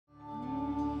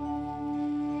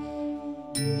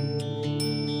ஓம்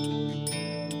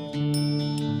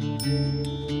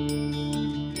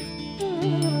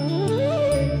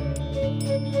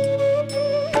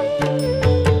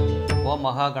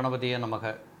மகா கணபதியே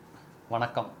நமக.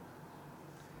 வணக்கம்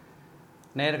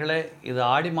நேயர்களே, இது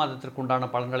ஆடி மாதத்திற்குண்டான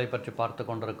பலன்களை பற்றி பார்த்து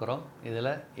கொண்டிருக்கிறோம்.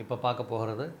 இதில் இப்போ பார்க்க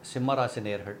போகிறது சிம்மராசி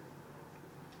நேயர்கள்.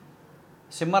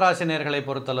 சிம்மராசி நேயர்களை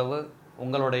பொறுத்தளவு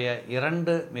உங்களுடைய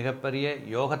 2 மிகப்பெரிய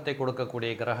யோகத்தை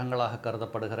கொடுக்கக்கூடிய கிரகங்களாக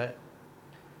கருதப்படுகிற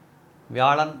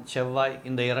வியாழன், செவ்வாய்,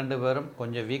 இந்த 2 பேரும்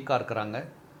கொஞ்சம் வீக்காக இருக்கிறாங்க.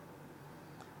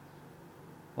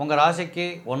 உங்கள் ராசிக்கு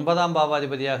 9ஆம்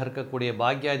பாவாதிபதியாக இருக்கக்கூடிய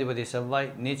பாக்யாதிபதி செவ்வாய்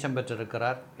நீச்சம்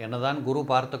பெற்றிருக்கிறார். என்னதான் குரு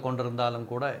பார்த்து கொண்டிருந்தாலும்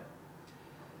கூட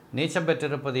நீச்சம்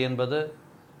பெற்றிருப்பது என்பது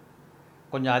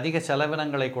கொஞ்சம் அதிக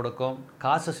செலவினங்களை கொடுக்கும்.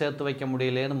 காசு சேர்த்து வைக்க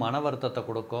முடியலேன்னு மன வருத்தத்தை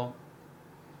கொடுக்கும்.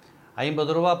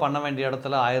 50 ரூபா பண்ண வேண்டிய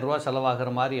இடத்துல 1000 ரூபா செலவாகிற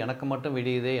மாதிரி எனக்கு மட்டும்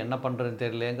விடியுதே, என்ன பண்ணுறதுன்னு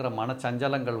தெரியலேங்கிற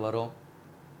மனச்சஞ்சலங்கள் வரும்.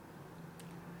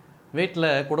 வீட்டில்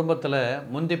குடும்பத்தில்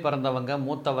முந்தி பிறந்தவங்க,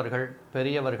 மூத்தவர்கள்,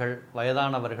 பெரியவர்கள்,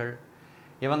 வயதானவர்கள்,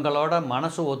 இவங்களோட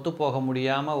மனசு ஒத்து போக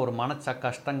முடியாமல் ஒரு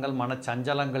கஷ்டங்கள்,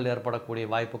 மனச்சஞ்சலங்கள் ஏற்படக்கூடிய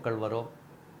வாய்ப்புகள் வரும்.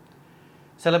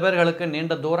 சில பேர்களுக்கு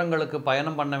நீண்ட தூரங்களுக்கு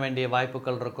பயணம் பண்ண வேண்டிய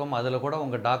வாய்ப்புகள் இருக்கும். அதில் கூட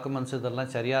உங்கள் டாக்குமெண்ட்ஸ்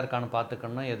இதெல்லாம் சரியாக இருக்கான்னு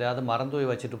பார்த்துக்கணும். எதையாவது மறந்து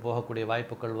வச்சுட்டு போகக்கூடிய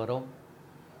வாய்ப்புகள் வரும்.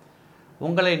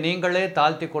 உங்களை நீங்களே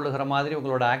தாழ்த்தி கொள்ளுகிற மாதிரி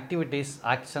உங்களோட ஆக்டிவிட்டீஸ்,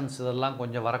 ஆக்ஷன்ஸ் இதெல்லாம்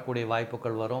கொஞ்சம் வரக்கூடிய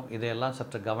வாய்ப்புகள் வரும். இதையெல்லாம்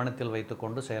சற்று கவனத்தில்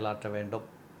வைத்துக்கொண்டு செயலாற்ற வேண்டும்.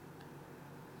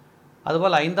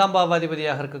 அதுபோல் 5ஆம்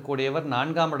பாவாதிபதியாக இருக்கக்கூடியவர்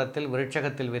 4ஆம் இடத்தில்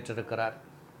விருட்சகத்தில் வீற்றிருக்கிறார்.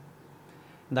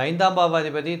 இந்த 5ஆம்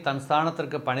பாவாதிபதி தன்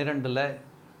ஸ்தானத்திற்கு 12ல்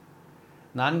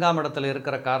 4ஆம் இடத்தில்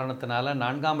இருக்கிற காரணத்தினால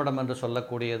 4ஆம் இடம் என்று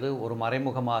சொல்லக்கூடியது ஒரு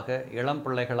மறைமுகமாக இளம்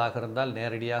பிள்ளைகளாக இருந்தால்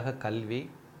நேரடியாக கல்வி,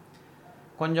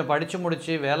 கொஞ்சம் படித்து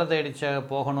முடித்து வேலை தேடிச்ச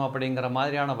போகணும் அப்படிங்கிற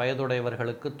மாதிரியான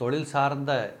வயதுடையவர்களுக்கு தொழில்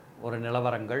சார்ந்த ஒரு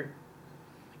நிலவரங்கள்,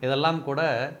 இதெல்லாம் கூட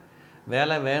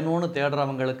வேலை வேணும்னு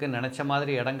தேடுறவங்களுக்கு நினச்ச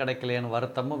மாதிரி இடம் கிடைக்கலையேன்னு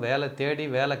வருத்தமும், வேலை தேடி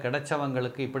வேலை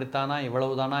கிடைச்சவங்களுக்கு இப்படித்தானா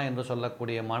இவ்வளவுதானா என்று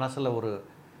சொல்லக்கூடிய மனசில் ஒரு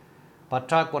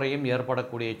பற்றாக்குறையும்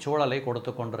ஏற்படக்கூடிய சூழலை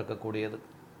கொடுத்து கொண்டிருக்கக்கூடியது.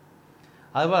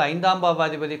 அதுபோல் 5ஆம்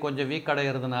பாவாதிபதி கொஞ்சம்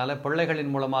வீக்கடைகிறதுனால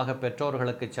பிள்ளைகளின் மூலமாக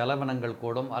பெற்றோர்களுக்கு செலவினங்கள்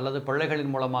கூடும், அல்லது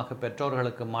பிள்ளைகளின் மூலமாக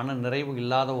பெற்றோர்களுக்கு மன நிறைவு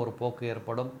இல்லாத ஒரு போக்கு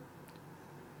ஏற்படும்.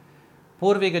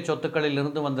 பூர்வீக சொத்துக்களில்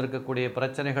இருந்து வந்திருக்கக்கூடிய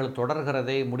பிரச்சனைகள்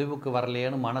தொடர்கிறதை முடிவுக்கு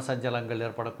வரலையேன்னு மனசஞ்சலங்கள்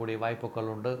ஏற்படக்கூடிய வாய்ப்புகள்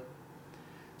உண்டு.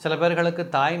 சில பேர்களுக்கு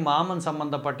தாய் மாமன்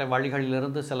சம்பந்தப்பட்ட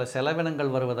வழிகளிலிருந்து சில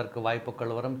செலவினங்கள் வருவதற்கு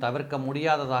வாய்ப்புகள் வரும். தவிர்க்க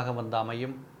முடியாததாக வந்து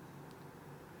அமையும்.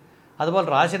 அதுபோல்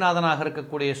ராசிநாதனாக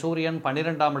இருக்கக்கூடிய சூரியன்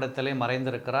 12ஆம் இடத்திலே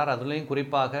மறைந்திருக்கிறார். அதுலேயும்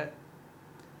குறிப்பாக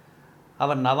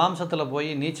அவர் நவாம்சத்தில் போய்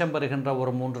நீச்சம் பெறுகின்ற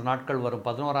ஒரு 3 நாட்கள் வரும்.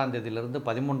 11ஆம் தேதியிலிருந்து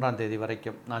 13ஆம் தேதி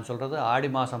வரைக்கும். நான் சொல்கிறது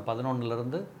ஆடி மாதம்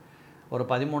 11லிருந்து ஒரு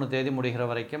 13 தேதி முடிகிற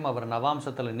வரைக்கும் அவர்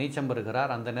நவாம்சத்தில் நீச்சம்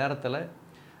பெறுகிறார். அந்த நேரத்தில்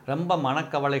ரொம்ப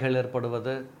மனக்கவலைகள்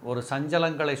ஏற்படுவது, ஒரு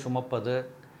சஞ்சலங்களை சுமப்பது,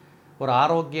 ஒரு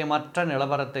ஆரோக்கியமற்ற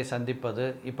நிலவரத்தை சந்திப்பது,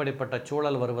 இப்படிப்பட்ட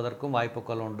சூழல் வருவதற்கும்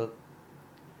வாய்ப்புகள் உண்டு.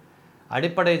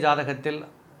 அடிப்படை ஜாதகத்தில்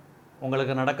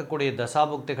உங்களுக்கு நடக்கக்கூடிய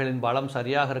தசாபுக்திகளின் பலம்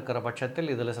சரியாக இருக்கிற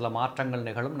பட்சத்தில் இதில் சில மாற்றங்கள்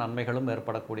நிகழும், நன்மைகளும்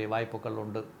ஏற்படக்கூடிய வாய்ப்புகள்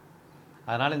உண்டு.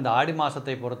 அதனால் இந்த ஆடி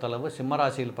மாதத்தை பொறுத்தளவு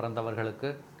சிம்மராசியில்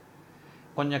பிறந்தவர்களுக்கு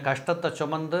கொஞ்சம் கஷ்டத்தை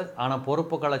சுமந்து ஆனால்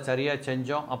பொறுப்புகளை சரியாக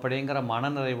செஞ்சோம் அப்படிங்கிற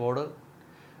மனநிறைவோடு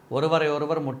ஒருவரை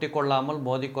ஒருவர் முட்டிக்கொள்ளாமல்,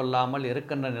 மோதிக்கொள்ளாமல்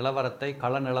இருக்கின்ற நிலவரத்தை,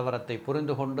 கள நிலவரத்தை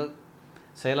புரிந்து கொண்டு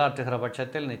செயலாற்றுகிற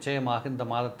பட்சத்தில் நிச்சயமாக இந்த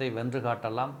மாதத்தை வென்று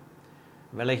காட்டலாம்,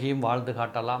 விலகியும் வாழ்ந்து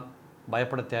காட்டலாம்.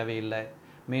 பயப்பட தேவையில்லை.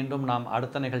 மீண்டும் நாம்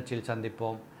அடுத்த நிகழ்ச்சியில்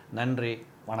சந்திப்போம். நன்றி,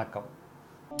 வணக்கம்.